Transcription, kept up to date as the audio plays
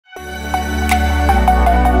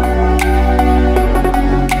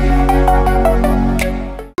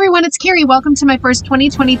Carrie, welcome to my first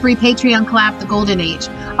 2023 Patreon collab, The Golden Age.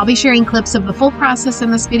 I'll be sharing clips of the full process in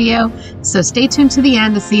this video, so stay tuned to the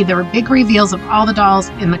end to see the big reveals of all the dolls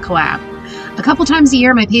in the collab. A couple times a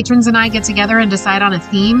year, my patrons and I get together and decide on a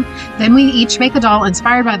theme. Then we each make a doll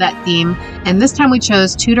inspired by that theme, and this time we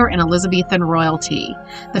chose Tudor and Elizabethan royalty.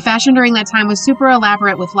 The fashion during that time was super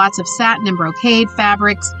elaborate with lots of satin and brocade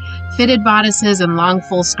fabrics, fitted bodices, and long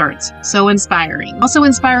full skirts. So inspiring. Also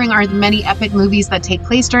inspiring are the many epic movies that take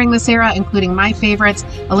place during this era, including my favorites,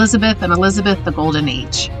 Elizabeth and Elizabeth the Golden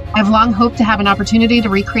Age. I've long hoped to have an opportunity to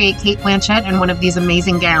recreate Cate Blanchett in one of these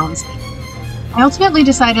amazing gowns. I ultimately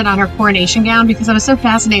decided on her coronation gown because I was so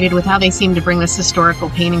fascinated with how they seemed to bring this historical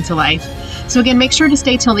painting to life. So again, make sure to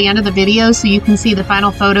stay till the end of the video so you can see the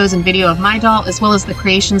final photos and video of my doll, as well as the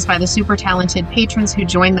creations by the super talented patrons who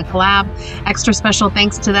joined the collab. Extra special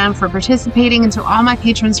thanks to them for participating and to all my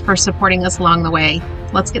patrons for supporting us along the way.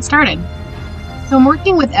 Let's get started. So I'm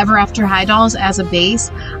working with Ever After High dolls as a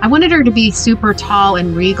base. I wanted her to be super tall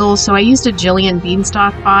and regal, so I used a Jillian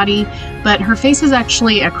Beanstalk body, but her face is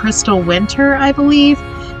actually a Crystal Winter, I believe.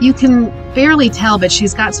 You can barely tell, but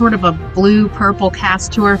she's got sort of a blue-purple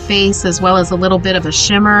cast to her face, as well as a little bit of a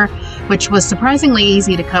shimmer, which was surprisingly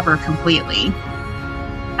easy to cover completely.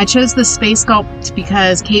 I chose this space sculpt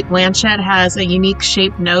because Cate Blanchett has a unique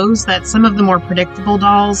shaped nose that some of the more predictable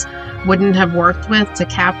dolls wouldn't have worked with to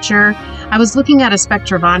capture. I was looking at a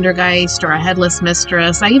Spectra Vondergeist or a Headless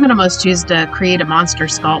Mistress. I even almost used to create a monster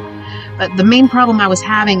sculpt. But the main problem I was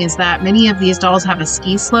having is that many of these dolls have a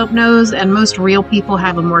ski slope nose, and most real people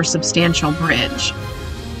have a more substantial bridge.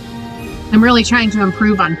 I'm really trying to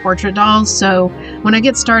improve on portrait dolls, so when I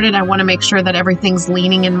get started, I want to make sure that everything's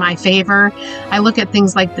leaning in my favor. I look at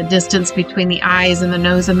things like the distance between the eyes and the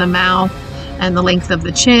nose and the mouth, and the length of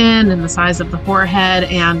the chin, and the size of the forehead,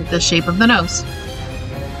 and the shape of the nose.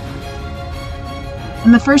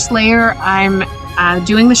 In the first layer, I'm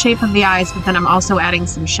doing the shape of the eyes, but then I'm also adding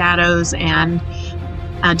some shadows and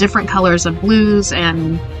different colors of blues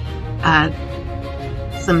and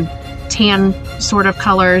some tan sort of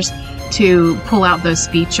colors to pull out those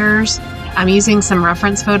features. I'm using some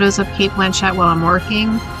reference photos of Cate Blanchett while I'm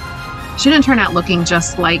working. She didn't turn out looking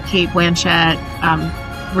just like Cate Blanchett,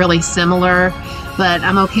 really similar, but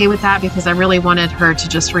I'm okay with that because I really wanted her to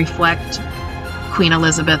just reflect Queen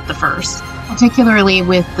Elizabeth I, particularly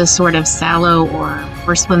with the sort of sallow or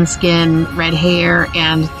porcelain skin, red hair,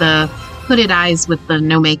 and the hooded eyes with the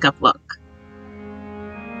no makeup look.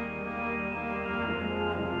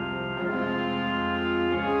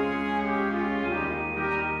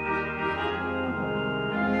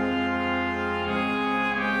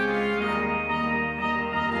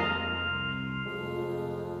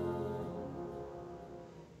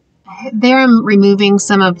 There I'm removing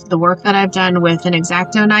some of the work that I've done with an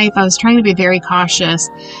X-Acto knife. I was trying to be very cautious.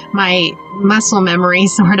 My muscle memory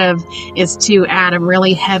sort of is to add a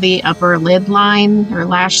really heavy upper lid line or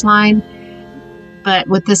lash line. But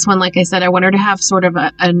with this one, like I said, I want her to have sort of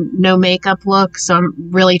a no makeup look. So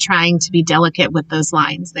I'm really trying to be delicate with those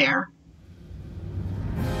lines there.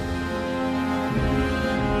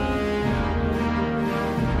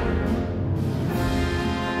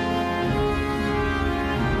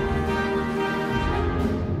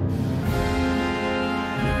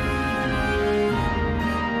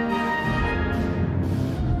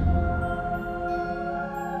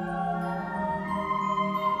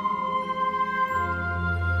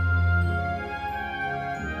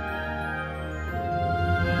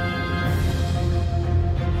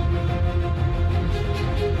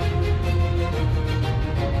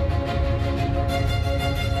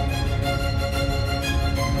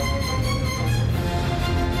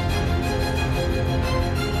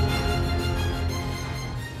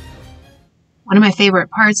 One of my favorite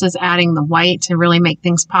parts is adding the white to really make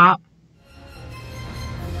things pop.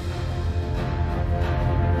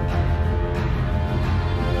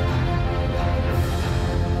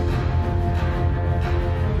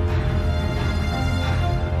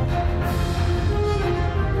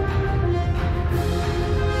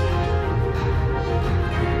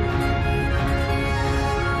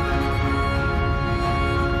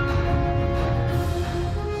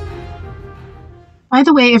 By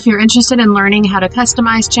the way, if you're interested in learning how to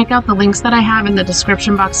customize, check out the links that I have in the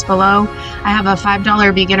description box below. I have a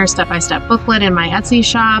 $5 beginner step-by-step booklet in my Etsy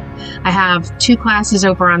shop. I have 2 classes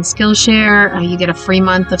over on Skillshare. You get a free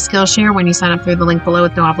month of Skillshare when you sign up through the link below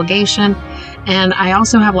with no obligation. And I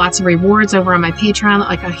also have lots of rewards over on my Patreon,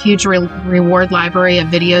 like a huge reward library of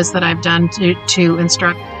videos that I've done to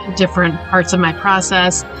instruct different parts of my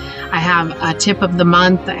process. I have a tip of the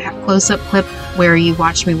month, a close-up clip where you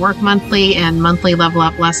watch me work monthly, and monthly level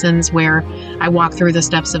up lessons where I walk through the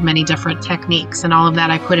steps of many different techniques, and all of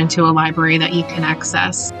that I put into a library that you can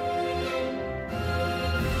access.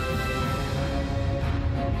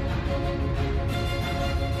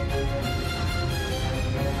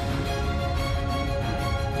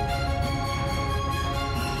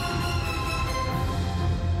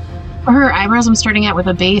 For her eyebrows, I'm starting out with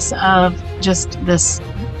a base of just this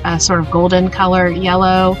sort of golden color,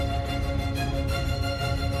 yellow.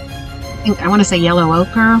 I want to say yellow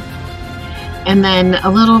ochre. And then a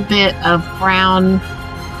little bit of brown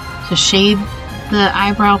to shade the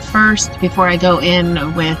eyebrow first before I go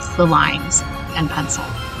in with the lines and pencil.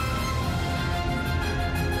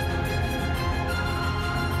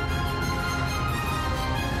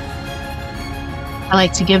 I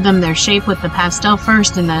like to give them their shape with the pastel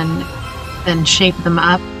first, and then shape them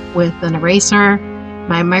up with an eraser,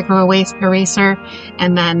 my micro eraser,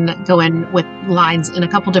 and then go in with lines in a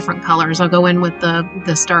couple different colors. I'll go in with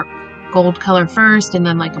the stark gold color first, and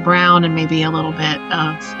then like a brown, and maybe a little bit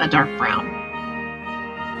of a dark brown.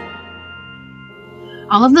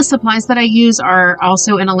 All of the supplies that I use are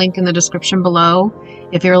also in a link in the description below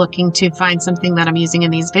if you're looking to find something that I'm using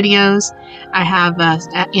in these videos. I have an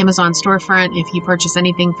Amazon storefront. If you purchase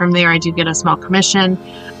anything from there, I do get a small commission,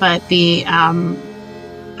 but the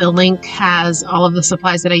link has all of the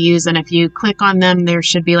supplies that I use, and if you click on them, there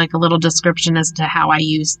should be like a little description as to how I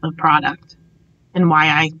use the product and why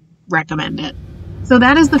I recommend it. So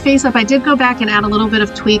that is the face up. I did go back and add a little bit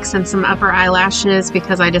of tweaks and some upper eyelashes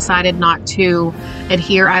because I decided not to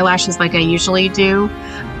adhere eyelashes like I usually do.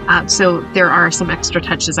 So there are some extra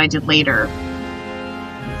touches I did later.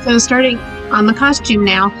 So starting on the costume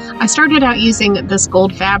now, I started out using this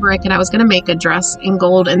gold fabric, and I was going to make a dress in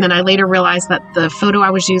gold, and then I later realized that the photo I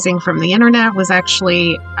was using from the internet was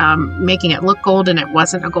actually making it look gold, and it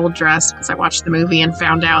wasn't a gold dress because I watched the movie and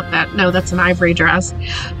found out that no, that's an ivory dress.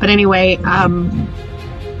 But anyway,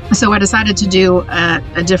 so I decided to do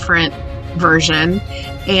a different version,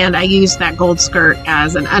 and I used that gold skirt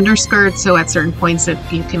as an underskirt, so at certain points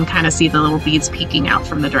you can kind of see the little beads peeking out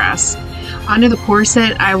from the dress. Onto the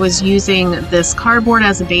corset, I was using this cardboard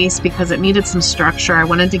as a base because it needed some structure. I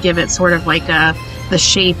wanted to give it sort of like the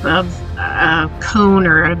shape of a cone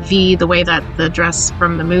or a V, the way that the dress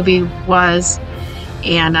from the movie was.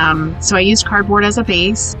 And so I used cardboard as a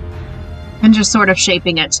base and just sort of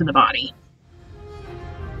shaping it to the body.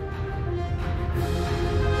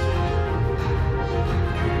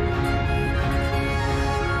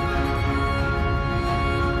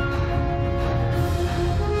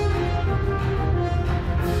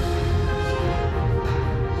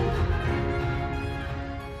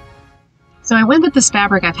 So I went with this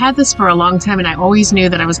fabric. I've had this for a long time, and I always knew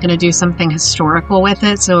that I was going to do something historical with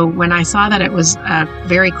it. So when I saw that it was a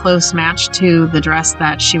very close match to the dress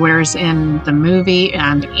that she wears in the movie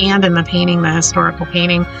and in the painting, the historical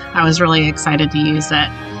painting, I was really excited to use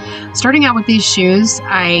it. Starting out with these shoes,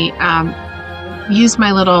 I used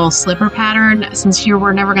my little slipper pattern. Since you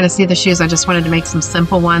were never going to see the shoes, I just wanted to make some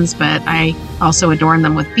simple ones, but I also adorned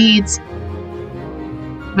them with beads.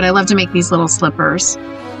 But I love to make these little slippers.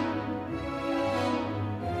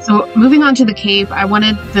 So moving on to the cape, I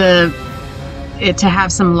wanted it to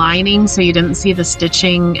have some lining so you didn't see the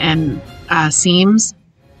stitching and seams.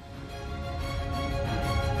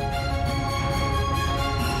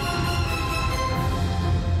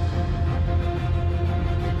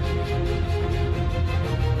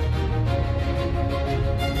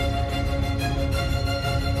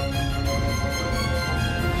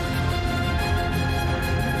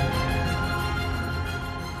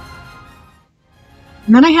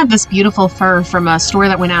 And then I had this beautiful fur from a store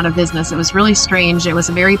that went out of business. It was really strange. It was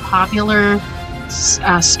a very popular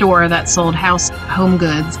store that sold home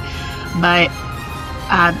goods, but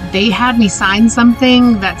they had me sign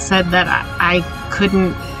something that said that I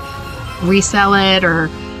couldn't resell it or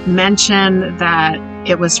mention that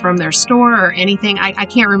it was from their store or anything. I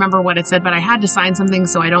can't remember what it said, but I had to sign something,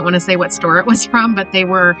 so I don't want to say what store it was from, but they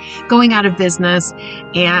were going out of business,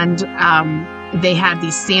 and they had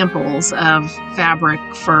these samples of fabric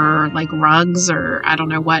for like rugs or I don't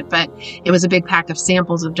know what, but it was a big pack of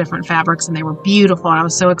samples of different fabrics, and they were beautiful, and I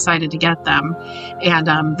was so excited to get them.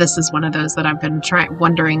 And this is one of those that I've been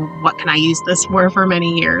wondering what can I use this for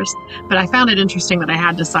many years. But I found it interesting that I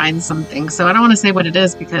had to sign something. So I don't want to say what it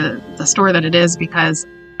is, because the store that it is, because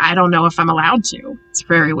I don't know if I'm allowed to. It's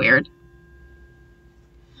very weird.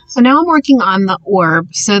 So now I'm working on the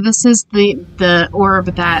orb. So this is the orb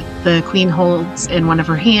that the queen holds in one of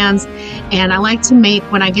her hands. And I like to make,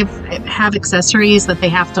 when I have accessories that they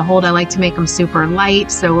have to hold, I like to make them super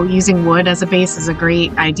light. So using wood as a base is a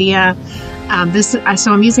great idea.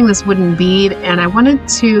 So I'm using this wooden bead, and I wanted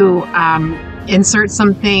to insert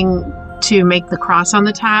something to make the cross on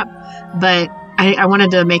the top, but I wanted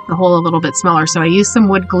to make the hole a little bit smaller. So I used some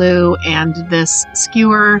wood glue and this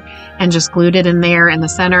skewer and just glued it in there in the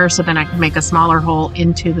center, so then I could make a smaller hole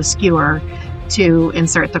into the skewer to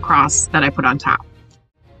insert the cross that I put on top.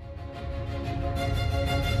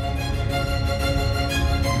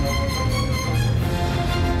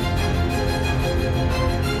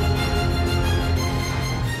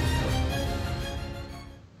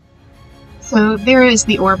 So there is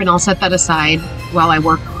the orb, and I'll set that aside while I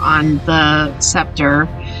work on the scepter.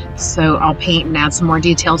 So I'll paint and add some more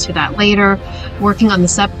detail to that later. Working on the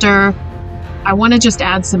scepter, I want to just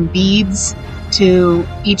add some beads to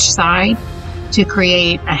each side to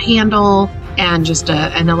create a handle and just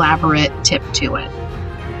an elaborate tip to it.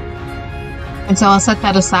 And so I'll set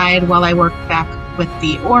that aside while I work back with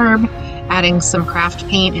the orb, adding some craft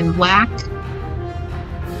paint in black.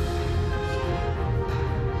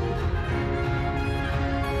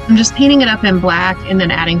 I'm just painting it up in black and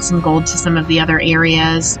then adding some gold to some of the other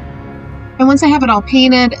areas. And once I have it all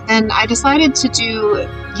painted, then I decided to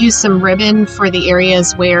use some ribbon for the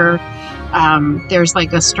areas where there's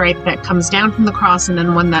like a stripe that comes down from the cross and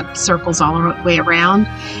then one that circles all the way around.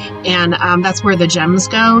 And that's where the gems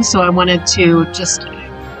go. So I wanted to just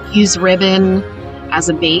use ribbon as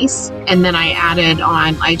a base. And then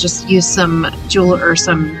I just used some jewelry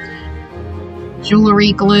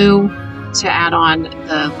glue to add on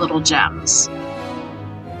the little gems.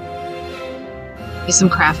 Use some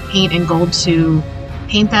craft paint and gold to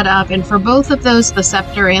paint that up. And for both of those, the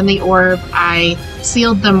scepter and the orb, I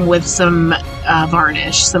sealed them with some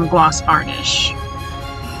varnish, some gloss varnish.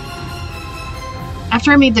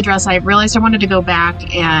 After I made the dress, I realized I wanted to go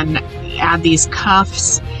back and add these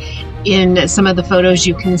cuffs. In some of the photos,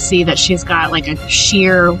 you can see that she's got like a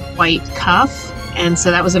sheer white cuff, and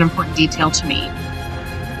so that was an important detail to me.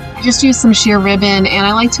 I just used some sheer ribbon, and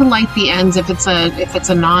I like to light the ends. If it's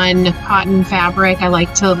a non-cotton fabric, I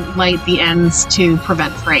like to light the ends to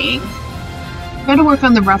prevent fraying. I'm going to work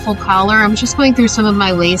on the ruffle collar. I'm just going through some of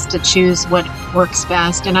my lace to choose what works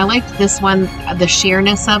best, and I liked this one, the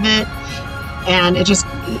sheerness of it, and it just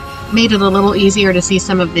made it a little easier to see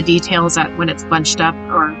some of the details when it's bunched up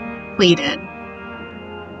or pleated.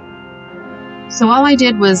 So all I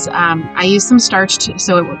did was I used some starch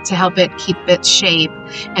to help it keep its shape,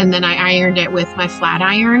 and then I ironed it with my flat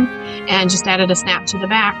iron and just added a snap to the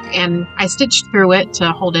back, and I stitched through it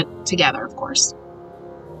to hold it together, of course.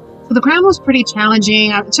 So the crown was pretty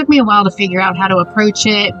challenging. It took me a while to figure out how to approach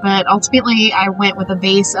it, but ultimately I went with a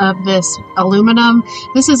base of this aluminum.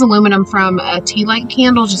 This is aluminum from a tea light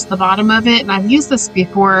candle, just the bottom of it, and I've used this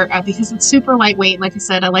before because it's super lightweight. Like I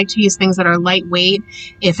said, I like to use things that are lightweight.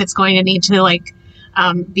 If it's going to need to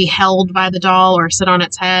be held by the doll or sit on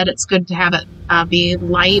its head, it's good to have it be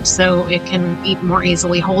light so it can more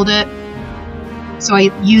easily hold it. So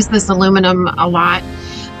I use this aluminum a lot.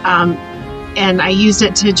 And I used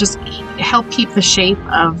it to just help keep the shape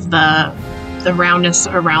of the roundness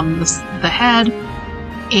around the head.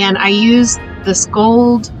 And I used this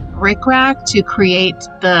gold rickrack to create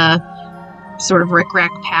the sort of rickrack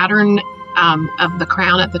pattern of the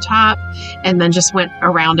crown at the top, and then just went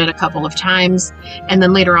around it a couple of times. And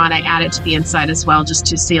then later on I added to the inside as well, just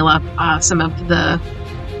to seal up some of the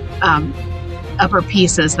upper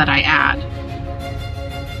pieces that I add.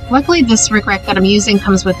 Luckily, this rickrack that I'm using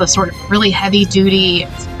comes with a sort of really heavy-duty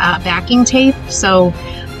backing tape, so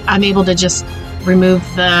I'm able to just remove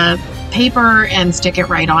the paper and stick it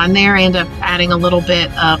right on there. I end up adding a little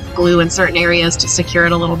bit of glue in certain areas to secure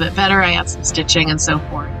it a little bit better. I add some stitching and so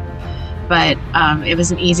forth. But it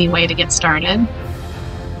was an easy way to get started.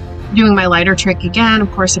 Doing my lighter trick again.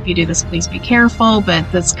 Of course, if you do this, please be careful,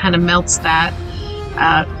 but this kind of melts that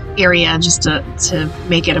area just to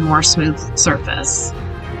make it a more smooth surface.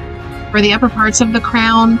 For the upper parts of the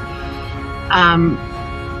crown,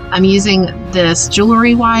 I'm using this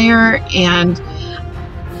jewelry wire, and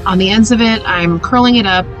on the ends of it, I'm curling it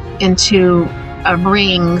up into a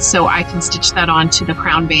ring so I can stitch that onto the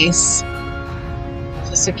crown base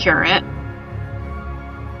to secure it.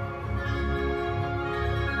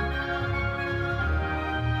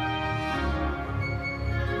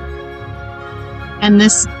 And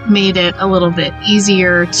this made it a little bit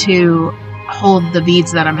easier to hold the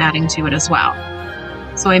beads that I'm adding to it as well.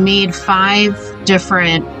 So I made 5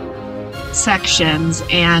 different sections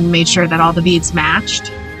and made sure that all the beads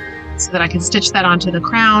matched so that I could stitch that onto the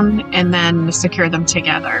crown and then secure them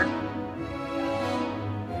together.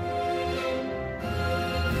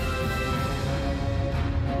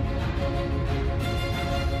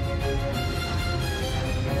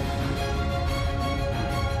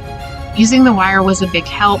 using the wire was a big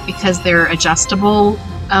help because they're adjustable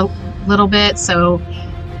a little bit, so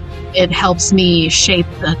it helps me shape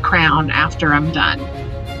the crown after I'm done.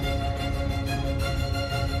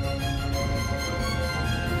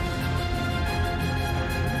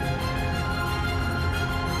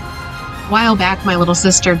 A while back, my little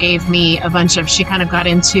sister gave me a bunch of, she kind of got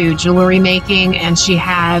into jewelry making, and she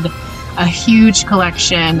had a huge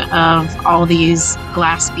collection of all these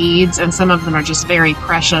glass beads, and some of them are just very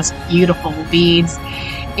precious, beautiful beads.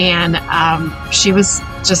 And she was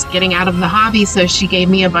just getting out of the hobby, so she gave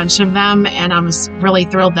me a bunch of them, and I was really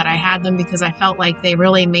thrilled that I had them because I felt like they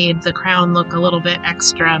really made the crown look a little bit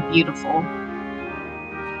extra beautiful.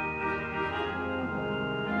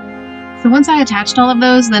 So once I attached all of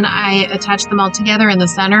those, then I attached them all together in the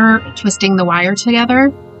center, twisting the wire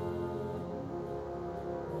together.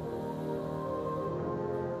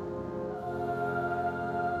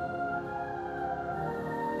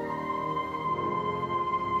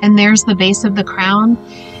 And there's the base of the crown.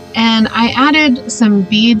 And I added some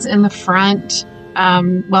beads in the front.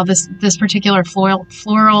 Well, this particular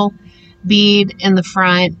floral bead in the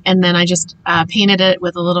front, and then I just painted it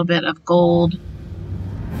with a little bit of gold.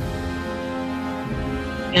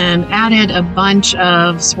 And added a bunch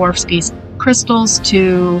of Swarovski crystals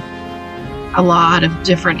to a lot of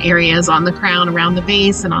different areas on the crown, around the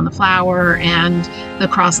base and on the flower and the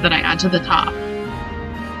cross that I add to the top.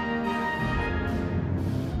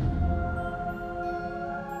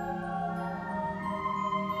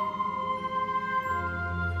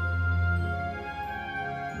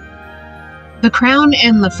 The crown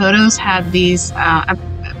in the photos had these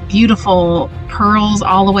beautiful pearls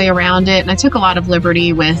all the way around it, and I took a lot of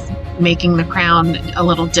liberty with making the crown a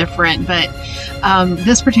little different, but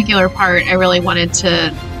this particular part I really wanted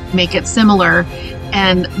to make it similar.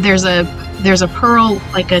 And there's a pearl,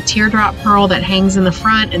 like a teardrop pearl, that hangs in the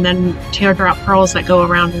front, and then teardrop pearls that go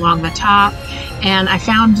around along the top. And I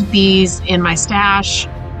found these in my stash.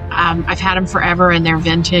 I've had them forever, and they're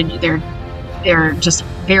vintage. They're just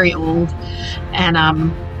very old, and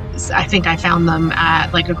I think I found them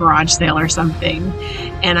at like a garage sale or something,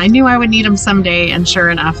 and I knew I would need them someday, and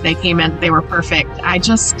sure enough, they came in. They were perfect.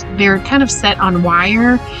 They're kind of set on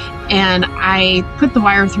wire, and I put the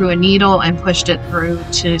wire through a needle and pushed it through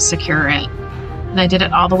to secure it, and I did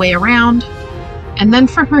it all the way around. And then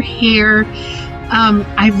for her hair,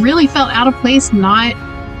 I really felt out of place not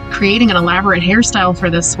creating an elaborate hairstyle for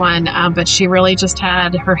this one, but she really just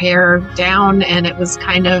had her hair down, and it was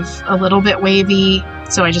kind of a little bit wavy,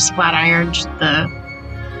 so I just flat ironed the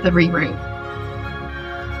reroot.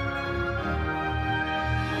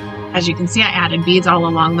 As you can see, I added beads all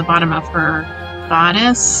along the bottom of her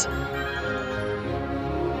bodice,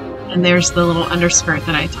 and there's the little underskirt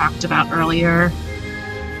that I talked about earlier.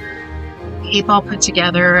 Cape all put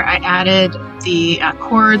together. I added the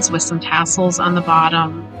cords with some tassels on the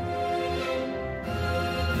bottom.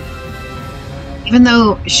 Even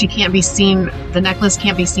though she can't be seen, the necklace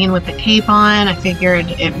can't be seen with the cape on, I figured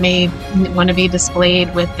it may want to be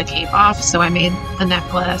displayed with the cape off, so I made the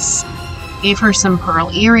necklace. Gave her some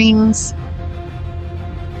pearl earrings.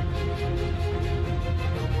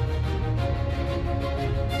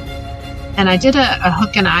 And I did a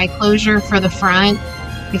hook and eye closure for the front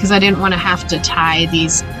because I didn't want to have to tie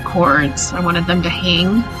these cords. I wanted them to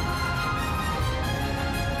hang.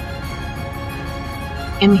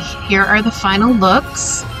 And here are the final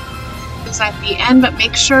looks. It's at the end, but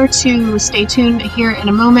make sure to stay tuned here in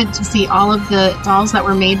a moment to see all of the dolls that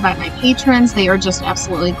were made by my patrons. They are just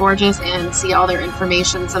absolutely gorgeous, and see all their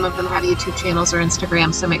information. Some of them have YouTube channels or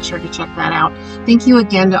Instagram, so make sure to check that out. Thank you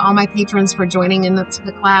again to all my patrons for joining in the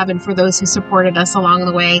collab, and for those who supported us along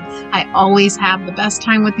the way. I always have the best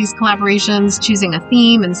time with these collaborations, choosing a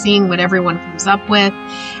theme and seeing what everyone comes up with.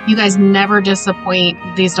 You guys never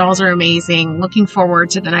disappoint. These dolls are amazing. Looking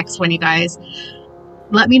forward to the next one, you guys.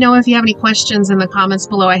 Let me know if you have any questions in the comments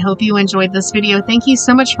below. I hope you enjoyed this video. Thank you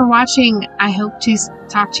so much for watching. I hope to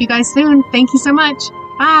talk to you guys soon. Thank you so much.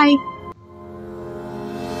 Bye.